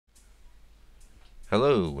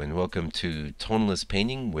Hello and welcome to Tonalist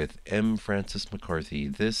Painting with M. Francis McCarthy.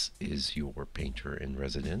 This is your painter in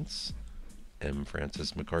residence, M.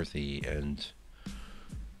 Francis McCarthy, and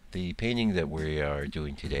the painting that we are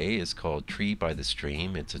doing today is called Tree by the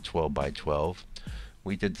Stream. It's a 12 by 12.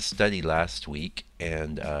 We did the study last week,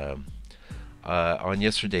 and on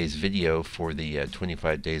yesterday's video for the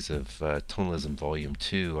 25 Days of Tonalism Volume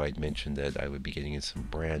 2, I'd mentioned that I would be getting in some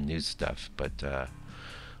brand new stuff, but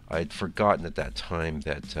I'd forgotten at that time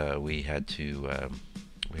that we had to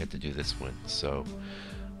do this one. So,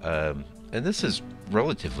 and this is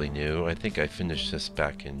relatively new. I think I finished this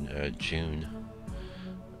back in June,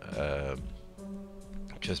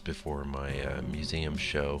 just before my museum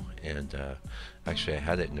show, and actually I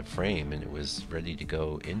had it in a frame and it was ready to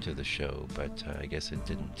go into the show, but I guess it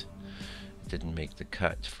didn't make the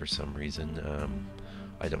cut for some reason.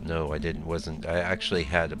 I don't know. I actually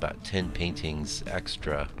had about 10 paintings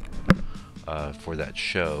extra for that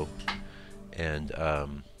show, and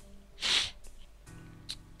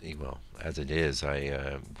well, as it is,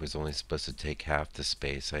 I was only supposed to take half the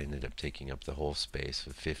space. I ended up taking up the whole space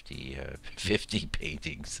with 50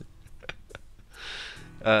 paintings.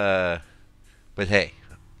 But hey,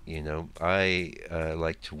 I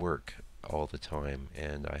like to work all the time,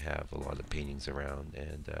 and I have a lot of paintings around,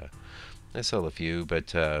 and I sell a few,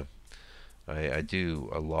 but I do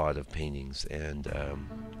a lot of paintings, and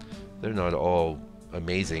they're not all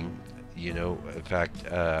amazing. In fact,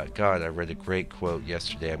 God, I read a great quote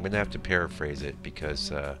yesterday. I'm going to have to paraphrase it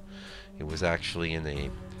because it was actually in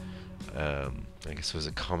I guess it was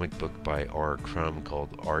a comic book by R. Crumb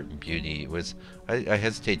called Art and Beauty. It was, I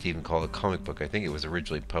hesitate to even call it a comic book. I think it was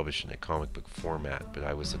originally published in a comic book format, but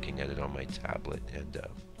I was looking at it on my tablet, and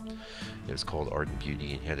it was called Art and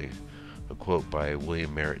Beauty, and had a quote by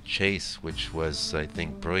William Merritt Chase, which was, I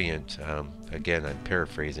think, brilliant. Again, I'm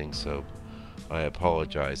paraphrasing, so I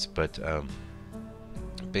apologize, but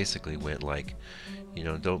basically went like,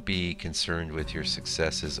 don't be concerned with your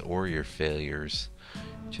successes or your failures.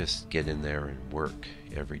 Just get in there and work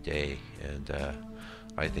every day, and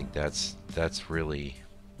I think that's really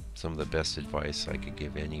some of the best advice I could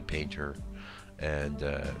give any painter, and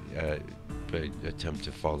attempt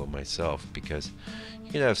to follow myself, because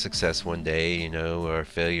you can have success one day, or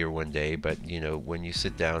failure one day, but when you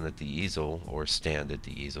sit down at the easel, or stand at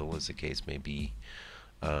the easel as the case may be,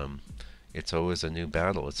 it's always a new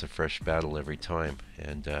battle. It's a fresh battle every time,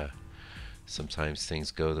 and sometimes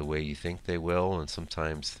things go the way you think they will, and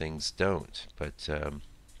sometimes things don't, but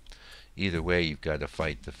either way, you've got to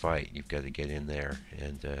fight the fight. You've got to get in there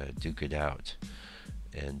and duke it out,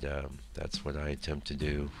 and that's what I attempt to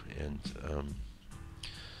do. And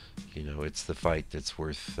it's the fight that's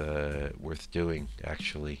worth doing,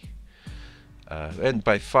 actually. And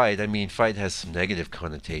by fight, I mean fight has some negative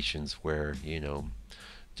connotations where,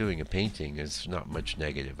 doing a painting is not much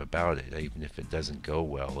negative about it. Even if it doesn't go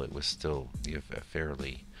well, it was still a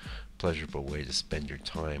fairly pleasurable way to spend your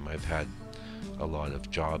time. I've had a lot of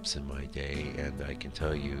jobs in my day, and I can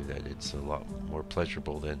tell you that it's a lot more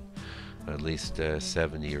pleasurable than at least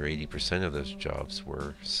 70 or 80% of those jobs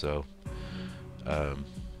were. So,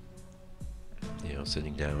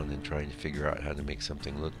 sitting down and trying to figure out how to make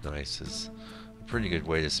something look nice is a pretty good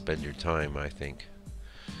way to spend your time, I think.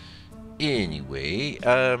 Anyway,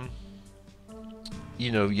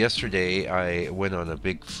 yesterday I went on a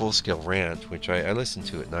big full-scale rant, which I listened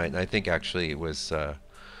to at night, and I think actually it was a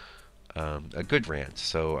good rant,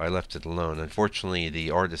 so I left it alone. Unfortunately,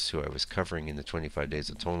 the artist who I was covering in the 25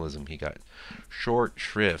 Days of Tonalism, he got short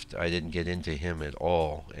shrift. I didn't get into him at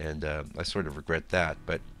all, and I sort of regret that,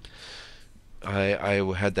 but I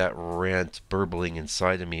had that rant burbling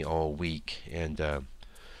inside of me all week, and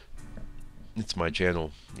it's my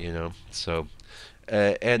channel, so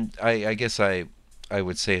and I guess I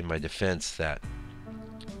would say in my defense that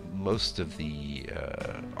most of the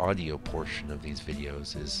audio portion of these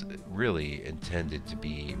videos is really intended to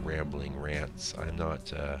be rambling rants. I'm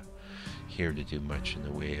not here to do much in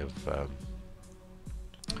the way of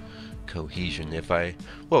cohesion.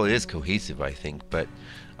 Well, it is cohesive, I think, but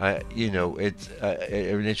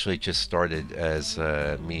it initially just started as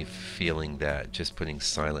me feeling that just putting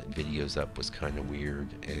silent videos up was kind of weird,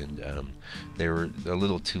 and they were a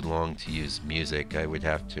little too long to use music. I would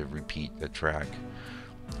have to repeat the track,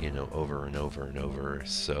 over and over and over,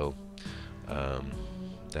 so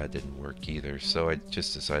that didn't work either. So I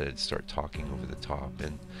just decided to start talking over the top,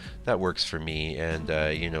 and that works for me, and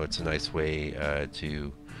it's a nice way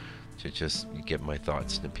to just get my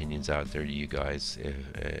thoughts and opinions out there to you guys.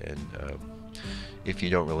 And if you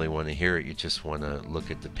don't really want to hear it, you just want to look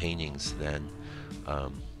at the paintings, then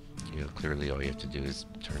clearly all you have to do is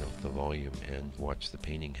turn off the volume and watch the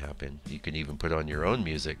painting happen. You can even put on your own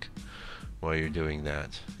music while you're doing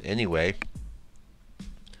that. Anyway,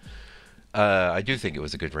 I do think it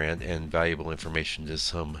was a good rant and valuable information to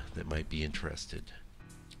some that might be interested.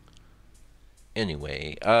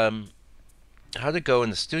 Anyway, how'd it go in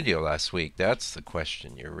the studio last week? That's the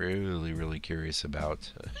question you're really, really curious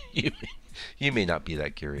about. You may not be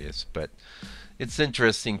that curious, but it's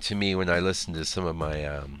interesting to me when I listen to some of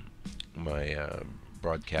my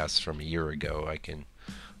broadcasts from a year ago. I can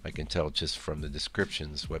tell just from the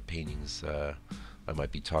descriptions what paintings I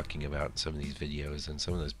might be talking about in some of these videos, and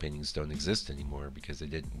some of those paintings don't exist anymore because they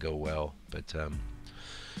didn't go well. But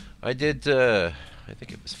I did, I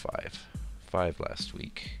think it was five last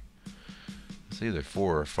week. It's either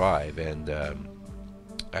 4 or 5, and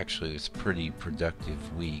actually it's a pretty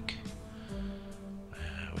productive week.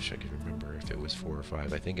 I wish I could remember if it was 4 or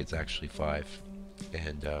 5. I think it's actually 5.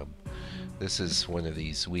 And this is one of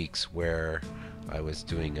these weeks where I was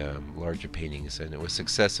doing larger paintings, and it was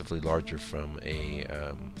successively larger from a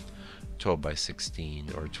 12 by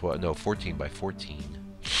 16 or 14 by 14.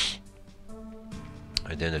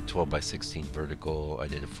 I did a 12 by 16 vertical. I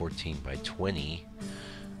did a 14 by 20,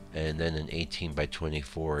 and then an 18 by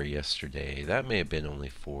 24 yesterday. That may have been only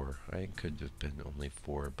 4. I could have been only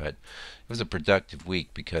 4, but it was a productive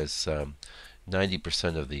week because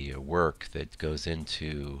 90% of the work that goes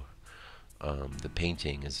into the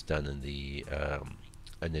painting is done in the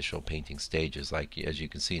initial painting stages. Like as you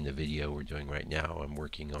can see in the video we're doing right now, I'm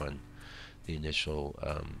working on the initial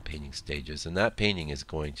painting stages, and that painting is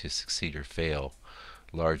going to succeed or fail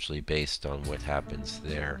largely based on what happens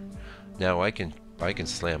there. Now I can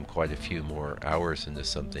slam quite a few more hours into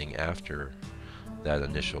something after that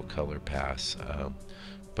initial color pass,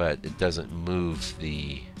 but it doesn't move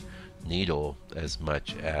the needle as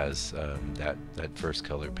much as that first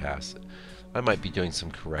color pass. I might be doing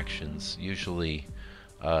some corrections. Usually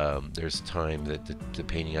there's time that the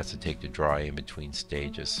painting has to take to dry in between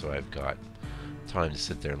stages, so I've got time to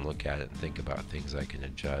sit there and look at it and think about things I can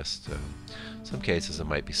adjust. Some cases it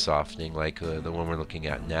might be softening, like the one we're looking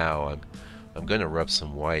at now. I'm going to rub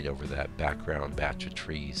some white over that background batch of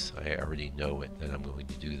trees. I already know it, that I'm going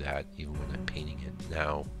to do that even when I'm painting it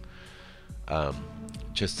now,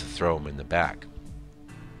 just to throw them in the back.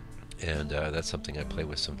 And that's something I play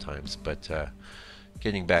with sometimes. But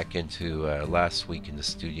getting back into last week in the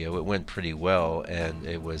studio, it went pretty well, and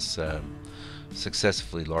it was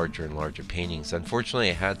successively larger and larger paintings. Unfortunately,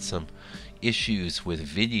 I had some issues with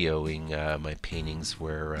videoing my paintings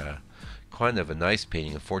where kind of a nice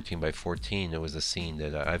painting, a 14 by 14, it was a scene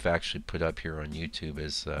that I've actually put up here on YouTube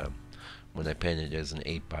as when I painted it as an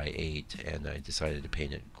 8 by 8, and I decided to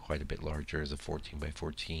paint it quite a bit larger as a 14 by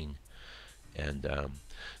 14. And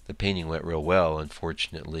the painting went real well.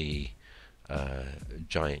 Unfortunately, a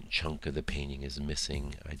giant chunk of the painting is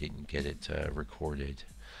missing. I didn't get it recorded,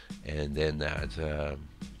 and then that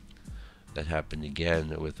happened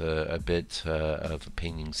again with a bit of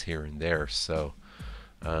paintings here and there. So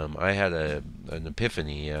I had an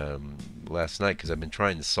epiphany last night, because I've been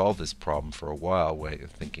trying to solve this problem for a while,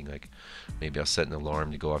 thinking like maybe I'll set an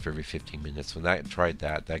alarm to go off every 15 minutes. When I tried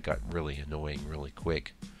that got really annoying really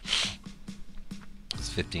quick.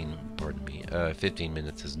 15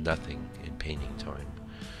 minutes is nothing in painting time,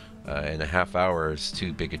 and a half hour is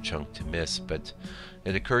too big a chunk to miss. But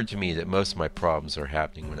it occurred to me that most of my problems are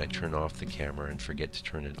happening when I turn off the camera and forget to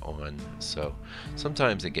turn it on. So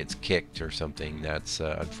sometimes it gets kicked or something. That's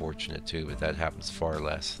unfortunate too, but that happens far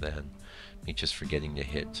less than me just forgetting to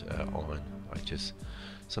hit on.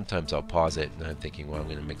 Sometimes I'll pause it and I'm thinking, well, I'm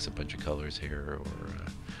going to mix a bunch of colors here,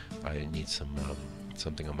 or I need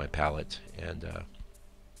something on my palette, and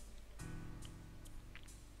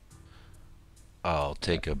I'll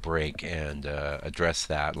take a break and address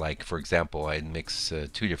that. Like, for example, I mix 2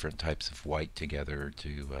 different types of white together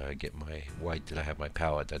to get my white that I have my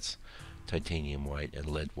palette. That's titanium white and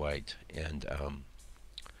lead white. And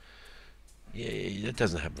yeah, it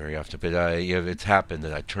doesn't happen very often, but it's happened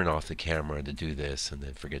that I turn off the camera to do this and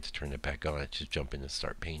then forget to turn it back on. I just jump in and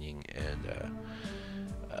start painting, and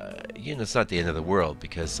it's not the end of the world,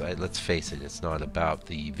 because let's face it, it's not about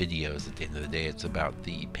the videos at the end of the day, it's about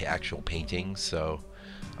the actual painting. So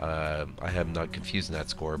I am not confusing that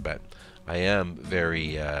score, but I am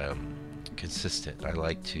very consistent. I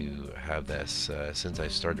like to have this since I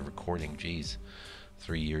started recording,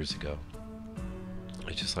 3 years ago.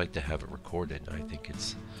 I just like to have it recorded. I think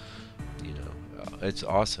it's it's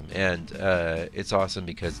awesome, and it's awesome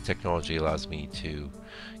because technology allows me to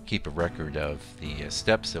keep a record of the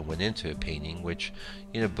steps that went into a painting, which,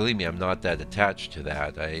 believe me, I'm not that attached to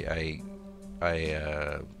that. I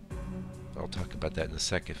I'll talk about that in a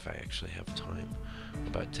second if I actually have time.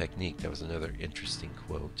 About technique. That was another interesting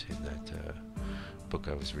quote in that book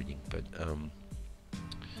I was reading. But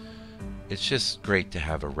it's just great to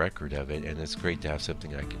have a record of it, and it's great to have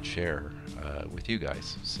something I can share with you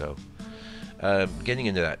guys. So, getting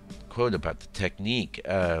into that quote about the technique,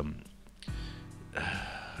 I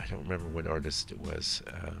don't remember what artist it was,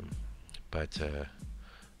 but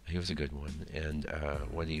he was a good one. And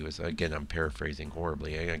what he was, again, I'm paraphrasing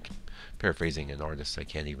horribly. I'm paraphrasing an artist I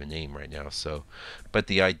can't even name right now. So, but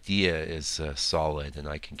the idea is solid, and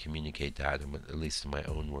I can communicate that, at least in my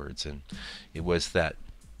own words. And it was that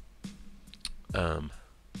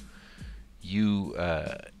you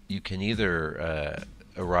can either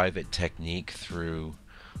arrive at technique through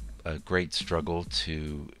a great struggle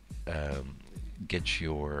to get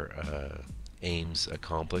your aims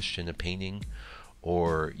accomplished in a painting,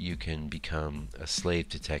 or you can become a slave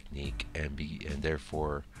to technique and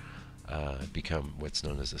therefore become what's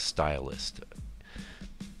known as a stylist.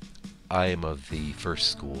 I am of the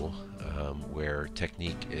first school, where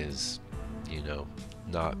technique is,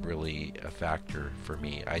 not really a factor for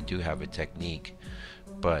me. I do have a technique,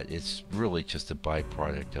 but it's really just a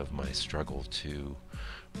byproduct of my struggle to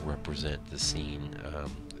represent the scene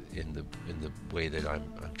in the way that I'm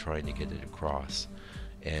trying to get it across.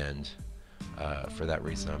 And for that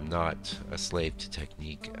reason, I'm not a slave to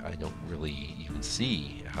technique. I don't really even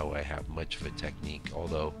see how I have much of a technique,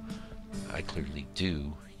 although I clearly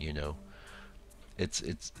do.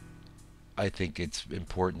 It's I think it's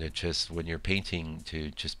important to just, when you're painting,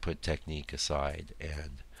 to just put technique aside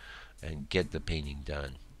and get the painting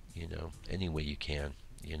done, any way you can,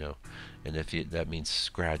 and if that means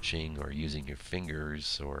scratching or using your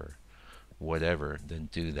fingers or whatever, then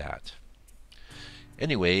do that.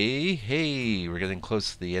 Anyway, hey, we're getting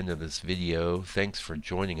close to the end of this video. Thanks for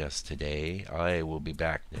joining us today. I will be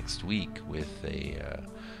back next week with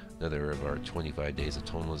another of our 25 days of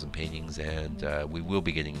tonalism paintings, and we will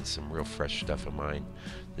be getting some real fresh stuff of mine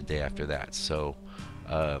the day after that. So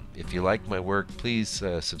if you like my work, please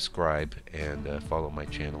subscribe and follow my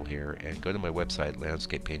channel here, and go to my website,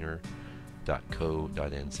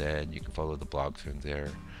 landscapepainter.co.nz. You can follow the blog through there.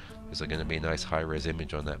 There's going to be a nice high-res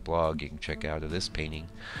image on that blog you can check out of this painting,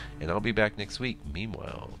 and I'll be back next week.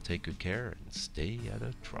 Meanwhile, take good care and stay out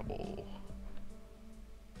of trouble.